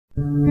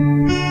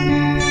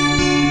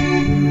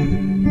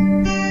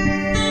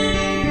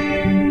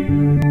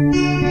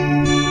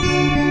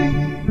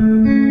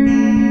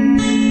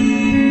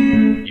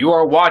You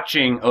are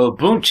watching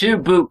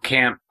Ubuntu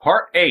Bootcamp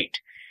Part 8,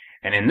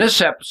 and in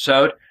this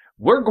episode,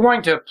 we're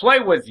going to play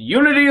with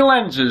Unity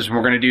lenses.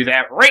 We're going to do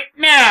that right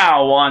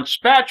now on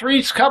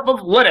Spatry's Cup of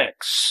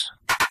Linux.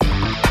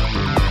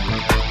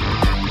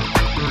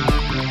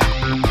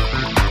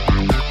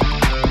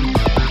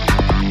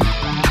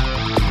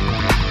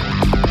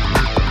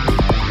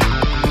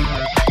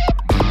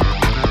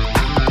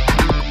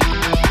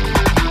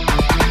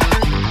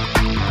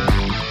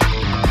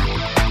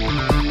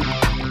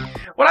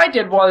 What I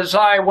did was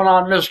I went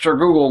on Mr.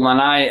 Google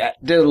and I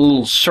did a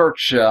little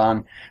search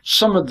on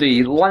some of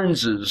the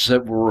lenses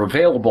that were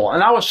available,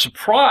 and I was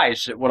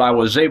surprised at what I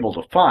was able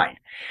to find.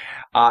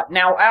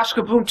 Now,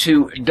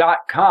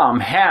 AskUbuntu.com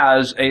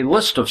has a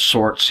list of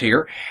sorts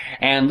here,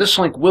 and this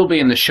link will be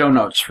in the show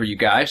notes for you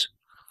guys,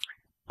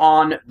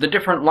 on the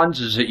different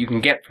lenses that you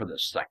can get for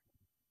this thing.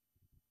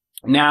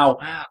 Now,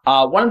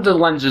 one of the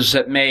lenses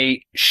that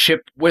may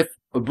ship with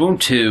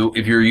Ubuntu,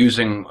 if you're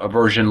using a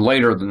version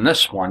later than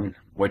this one,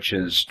 which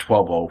is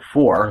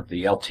 1204,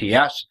 the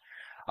LTS,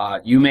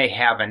 you may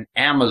have an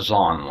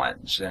Amazon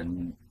lens,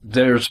 and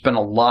there's been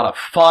a lot of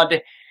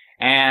FUD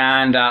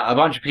and a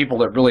bunch of people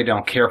that really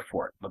don't care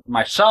for it. But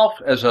myself,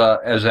 as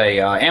a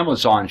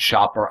Amazon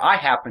shopper, I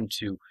happen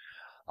to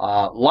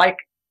like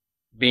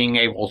being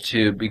able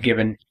to be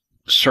given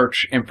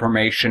search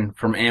information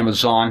from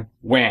Amazon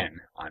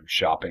when I'm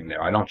shopping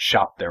there. I don't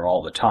shop there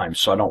all the time,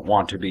 so I don't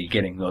want to be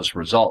getting those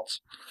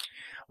results.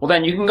 Well,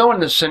 then you can go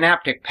into the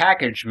Synaptic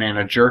Package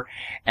Manager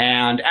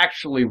and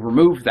actually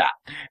remove that.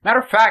 Matter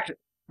of fact,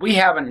 we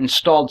haven't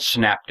installed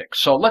Synaptic,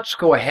 so let's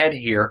go ahead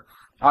here.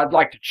 I'd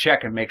like to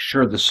check and make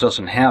sure this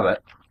doesn't have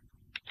it.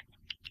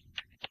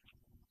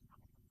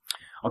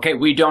 Okay,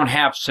 we don't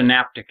have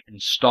Synaptic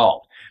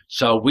installed,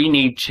 so we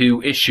need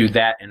to issue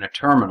that in a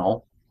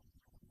terminal.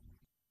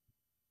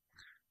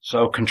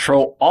 So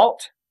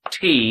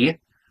Control-Alt-T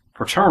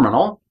for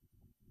terminal.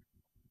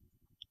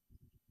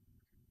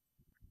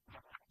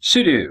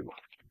 Sudo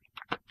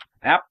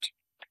apt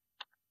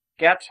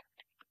get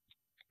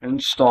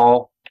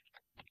install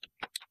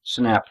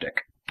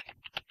Synaptic.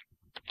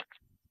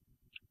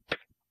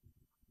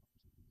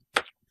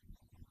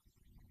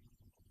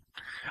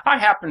 I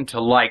happen to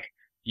like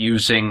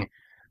using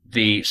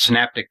the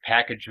Synaptic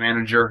Package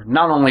Manager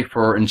not only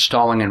for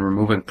installing and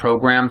removing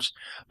programs,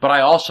 but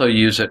I also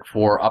use it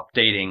for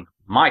updating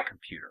my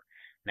computer.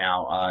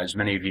 Now, as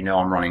many of you know,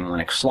 I'm running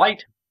Linux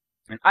Lite,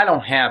 and I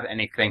don't have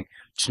anything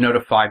to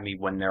notify me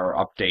when there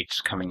are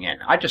updates coming in.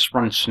 I just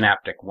run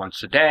Synaptic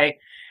once a day,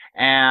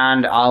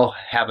 and I'll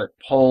have it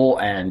pull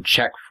and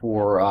check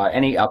for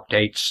any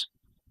updates.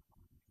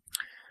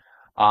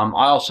 I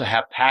also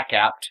have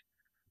PackApt,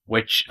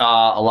 which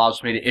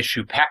allows me to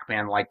issue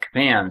Pacman-like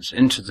commands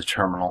into the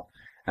terminal,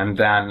 and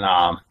then,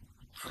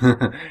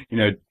 you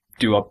know,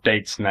 do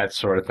updates and that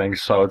sort of thing.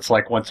 So it's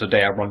like once a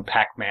day I run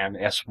Pacman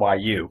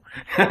SYU.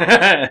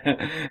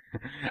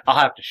 I'll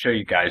have to show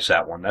you guys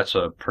that one. That's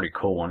a pretty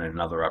cool one in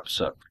another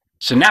episode.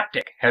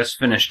 Synaptic has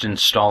finished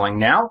installing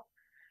now,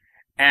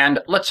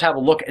 and let's have a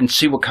look and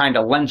see what kind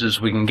of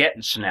lenses we can get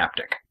in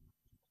Synaptic.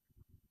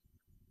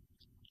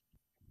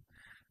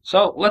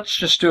 So let's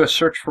just do a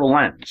search for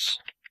lens.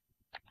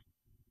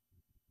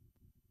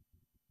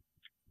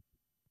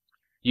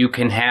 You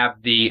can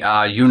have the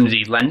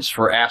Unity lens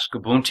for Ask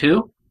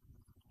Ubuntu.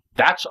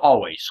 That's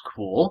always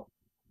cool,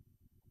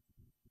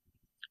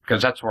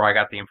 because that's where I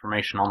got the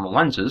information on the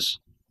lenses.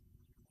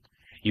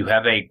 You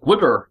have a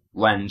Gwibber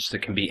lens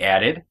that can be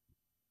added.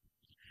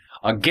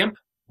 A GIMP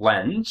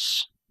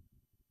lens.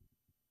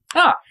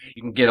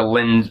 You can get a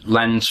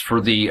lens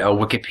for the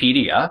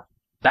Wikipedia.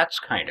 That's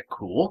kind of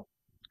cool,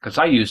 because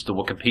I use the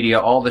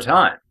Wikipedia all the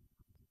time.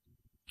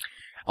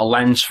 A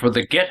lens for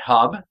the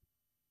GitHub.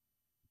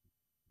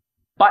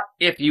 But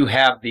if you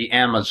have the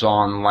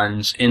Amazon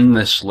lens in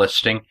this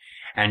listing,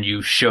 and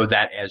you show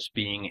that as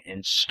being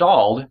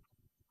installed,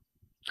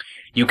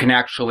 you can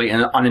actually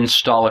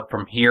uninstall it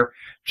from here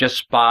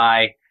just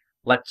by,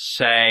 let's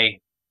say,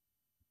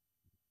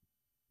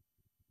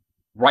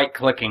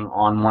 right-clicking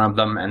on one of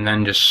them and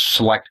then just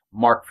select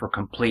Mark for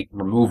Complete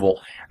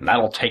Removal, and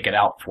that'll take it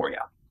out for you.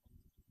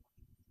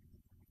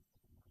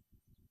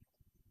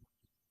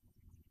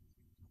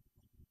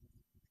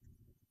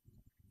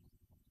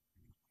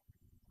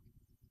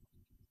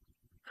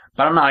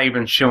 But I'm not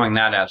even showing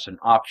that as an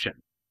option.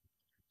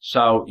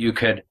 So you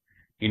could,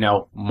 you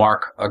know,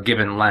 mark a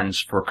given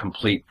lens for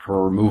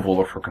removal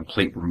or for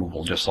complete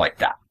removal, just like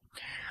that.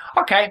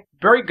 Okay,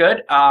 very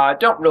good.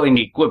 Don't really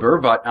need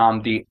Gwibber, but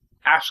the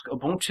Ask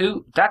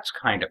Ubuntu, that's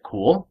kind of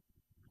cool.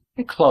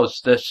 Let me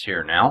close this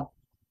here now.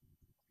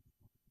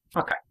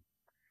 Okay.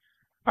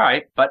 All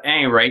right, but at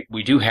any rate,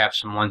 we do have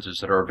some lenses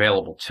that are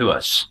available to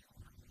us.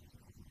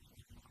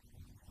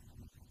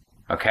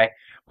 Okay,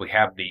 we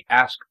have the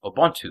Ask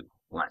Ubuntu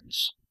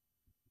lens.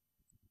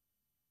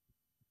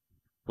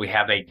 We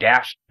have a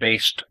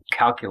dash-based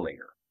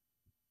calculator.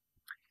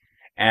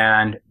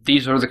 And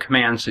these are the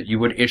commands that you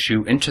would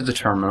issue into the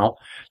terminal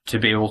to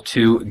be able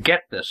to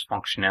get this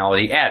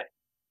functionality added.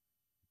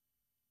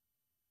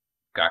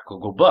 Got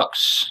Google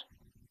Books,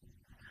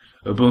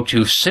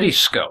 Ubuntu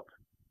Cityscope,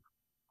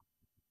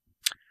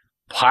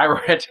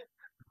 Pirate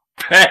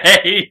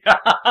Bay.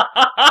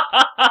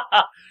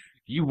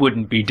 You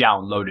wouldn't be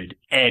downloaded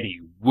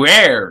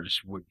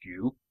anywheres, would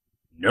you?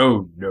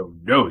 No, no,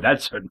 no,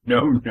 that's a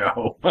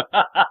no-no.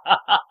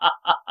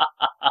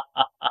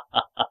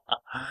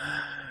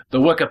 The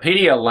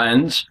Wikipedia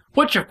lens,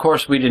 which of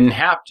course we didn't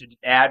have to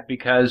add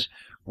because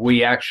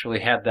we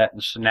actually had that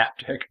in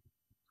Synaptic.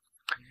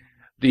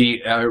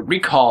 The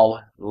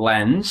recall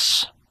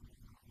lens,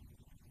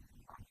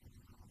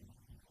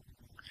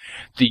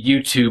 the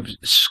YouTube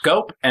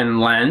scope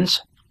and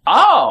lens.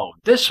 Oh,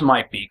 this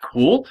might be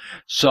cool.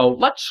 So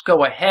let's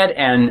go ahead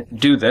and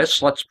do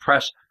this. Let's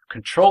press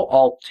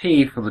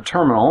Control-Alt-T for the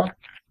terminal.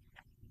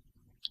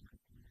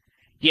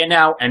 You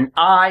know, and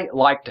I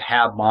like to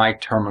have my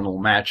terminal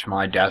match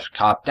my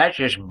desktop. That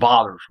just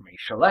bothers me.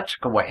 So let's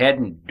go ahead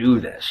and do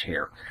this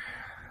here.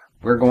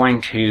 We're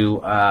going to,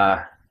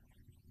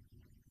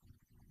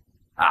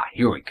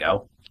 here we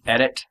go.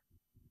 Edit,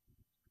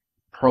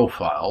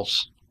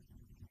 Profiles.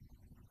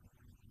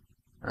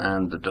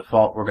 And the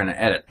default, we're going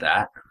to edit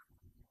that.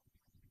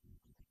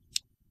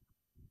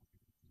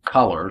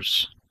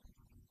 Colors.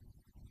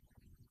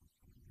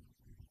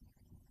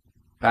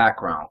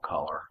 Background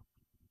color.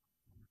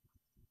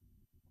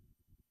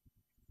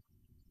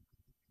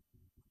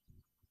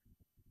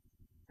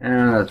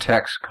 And the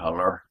text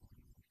color.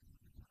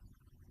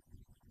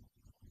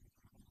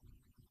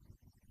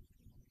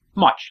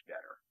 Much better.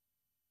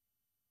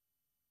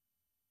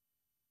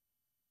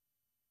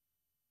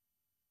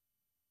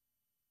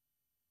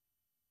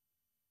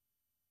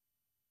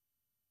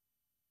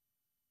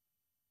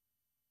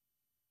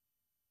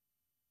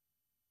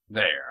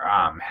 There,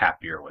 I'm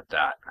happier with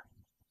that.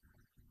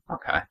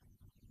 Okay.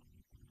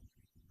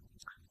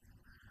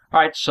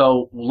 Alright,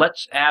 so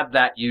let's add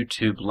that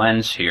YouTube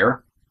lens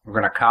here. We're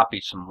going to copy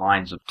some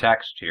lines of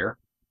text here.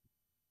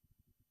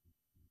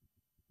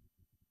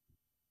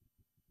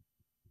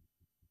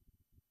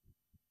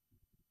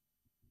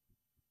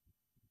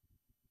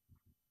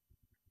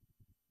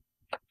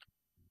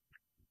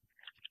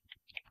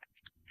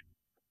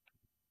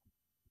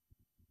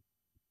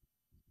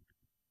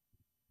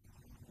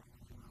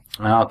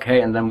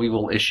 Okay, and then we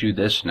will issue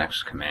this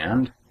next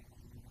command.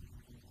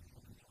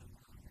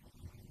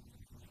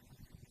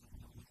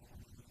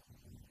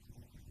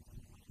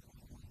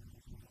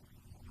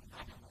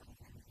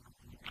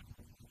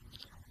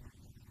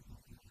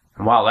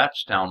 And while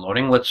that's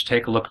downloading, let's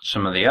take a look at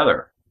some of the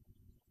other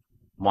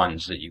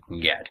ones that you can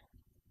get.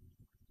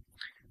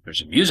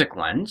 There's a music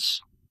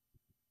lens,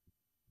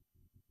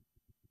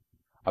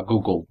 a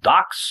Google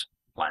Docs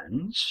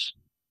lens,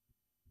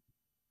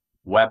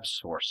 web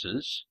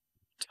sources,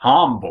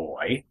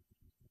 Tomboy,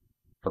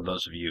 for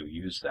those of you who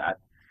use that,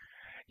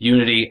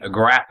 Unity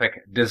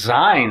graphic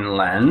design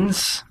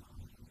lens,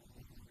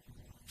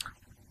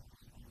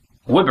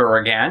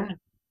 Wibber again,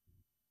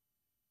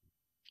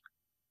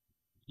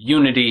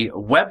 Unity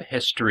web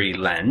history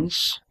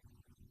lens.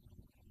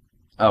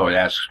 Oh, it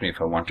asks me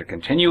if I want to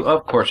continue.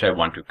 Of course I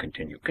want to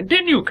continue.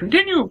 Continue,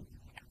 continue!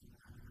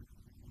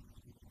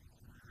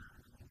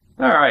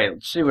 Alright,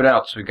 let's see what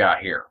else we got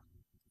here.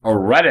 A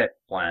Reddit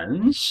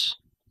lens,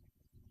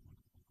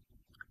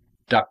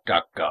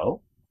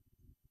 DuckDuckGo,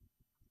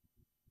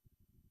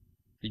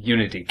 the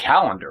Unity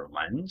calendar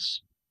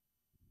lens.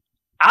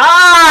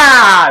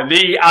 Ah!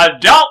 The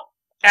adult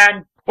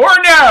and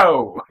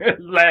porno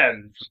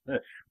lens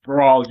for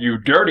all you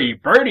dirty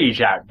birdies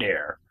out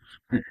there.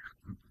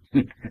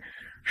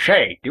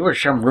 Say, there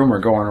was some rumor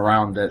going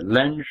around that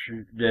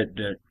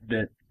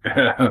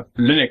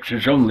Linux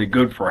is only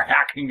good for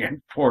hacking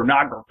and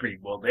pornography.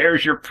 Well,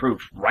 there's your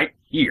proof right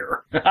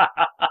here.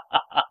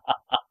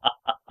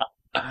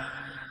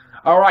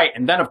 All right,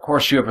 and then, of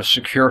course, you have a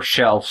secure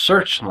shell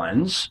search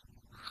lens,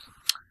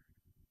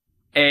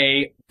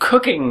 a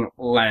cooking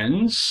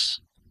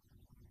lens,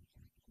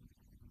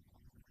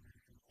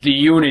 the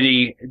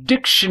Unity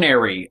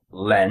dictionary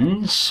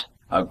lens,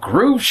 a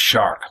Groove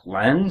Shark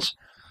lens,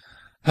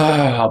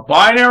 a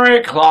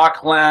binary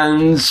clock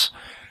lens,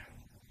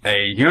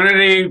 a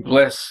Unity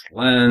Bliss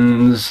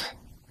lens,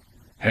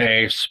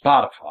 a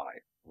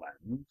Spotify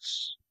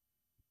lens,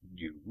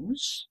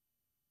 news,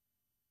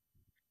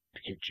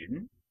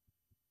 pigeon,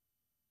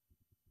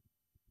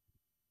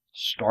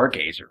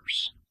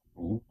 stargazers,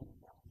 ooh,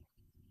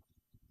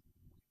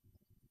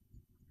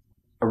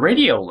 a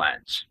radio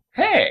lens,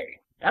 hey,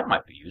 that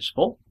might be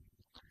useful.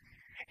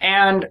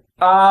 And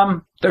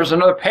there's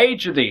another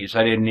page of these.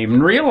 I didn't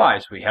even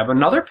realize we have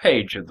another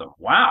page of them.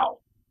 Wow.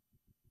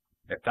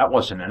 If that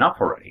wasn't enough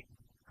already.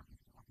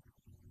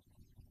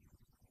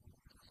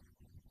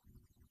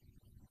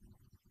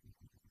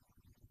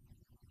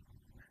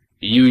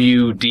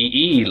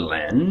 UUDE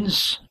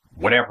lens,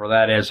 whatever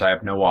that is, I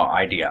have no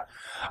idea.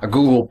 A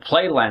Google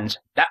Play lens,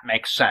 that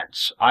makes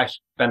sense. I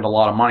spend a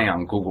lot of money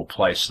on Google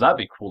Play, so that'd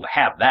be cool to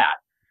have that.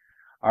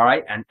 All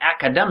right, an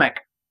academic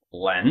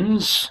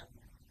lens,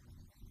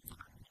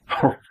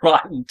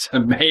 Rotten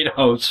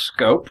Tomato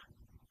scope,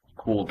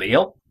 cool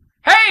deal.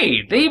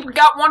 Hey, they even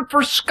got one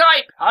for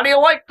Skype. How do you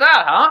like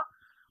that, huh?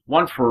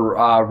 One for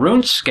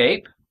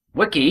RuneScape,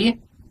 Wiki.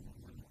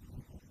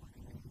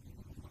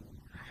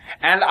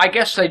 And I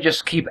guess they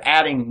just keep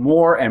adding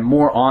more and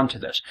more onto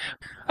this.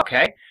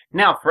 Okay,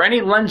 now for any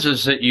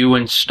lenses that you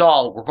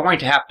install, we're going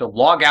to have to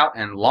log out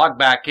and log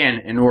back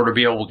in order to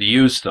be able to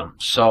use them.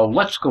 So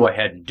let's go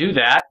ahead and do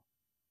that.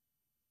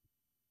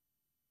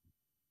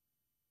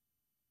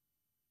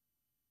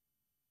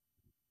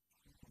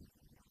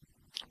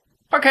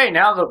 Okay,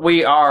 now that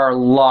we are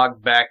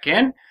logged back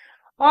in,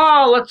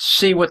 let's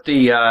see what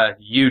the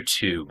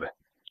YouTube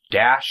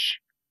dash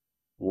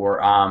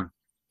or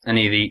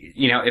any of the,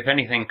 if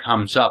anything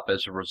comes up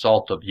as a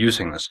result of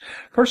using this.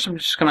 First, I'm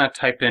just going to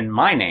type in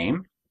my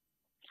name.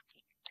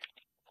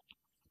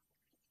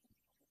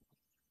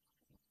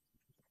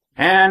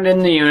 And in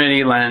the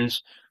Unity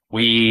lens,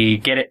 we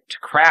get it to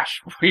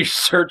crash when we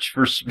search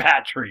for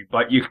Spatry,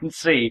 but you can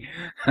see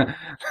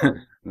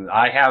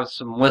I have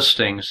some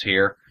listings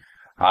here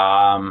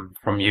from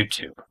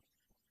YouTube.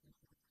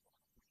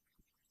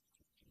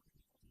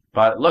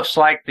 But it looks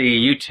like the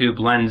YouTube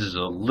lens is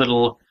a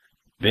little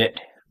bit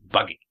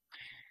buggy.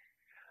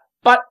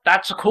 But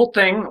that's a cool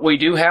thing. We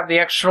do have the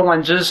extra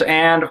lenses,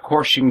 and of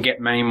course you can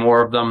get many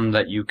more of them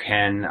that you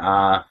can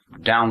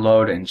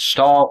download,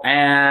 install,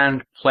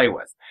 and play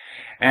with.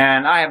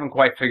 And I haven't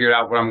quite figured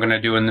out what I'm going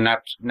to do in the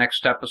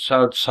next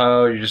episode,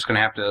 so you're just going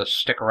to have to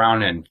stick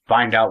around and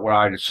find out what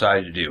I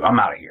decide to do. I'm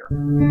out of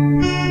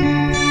here.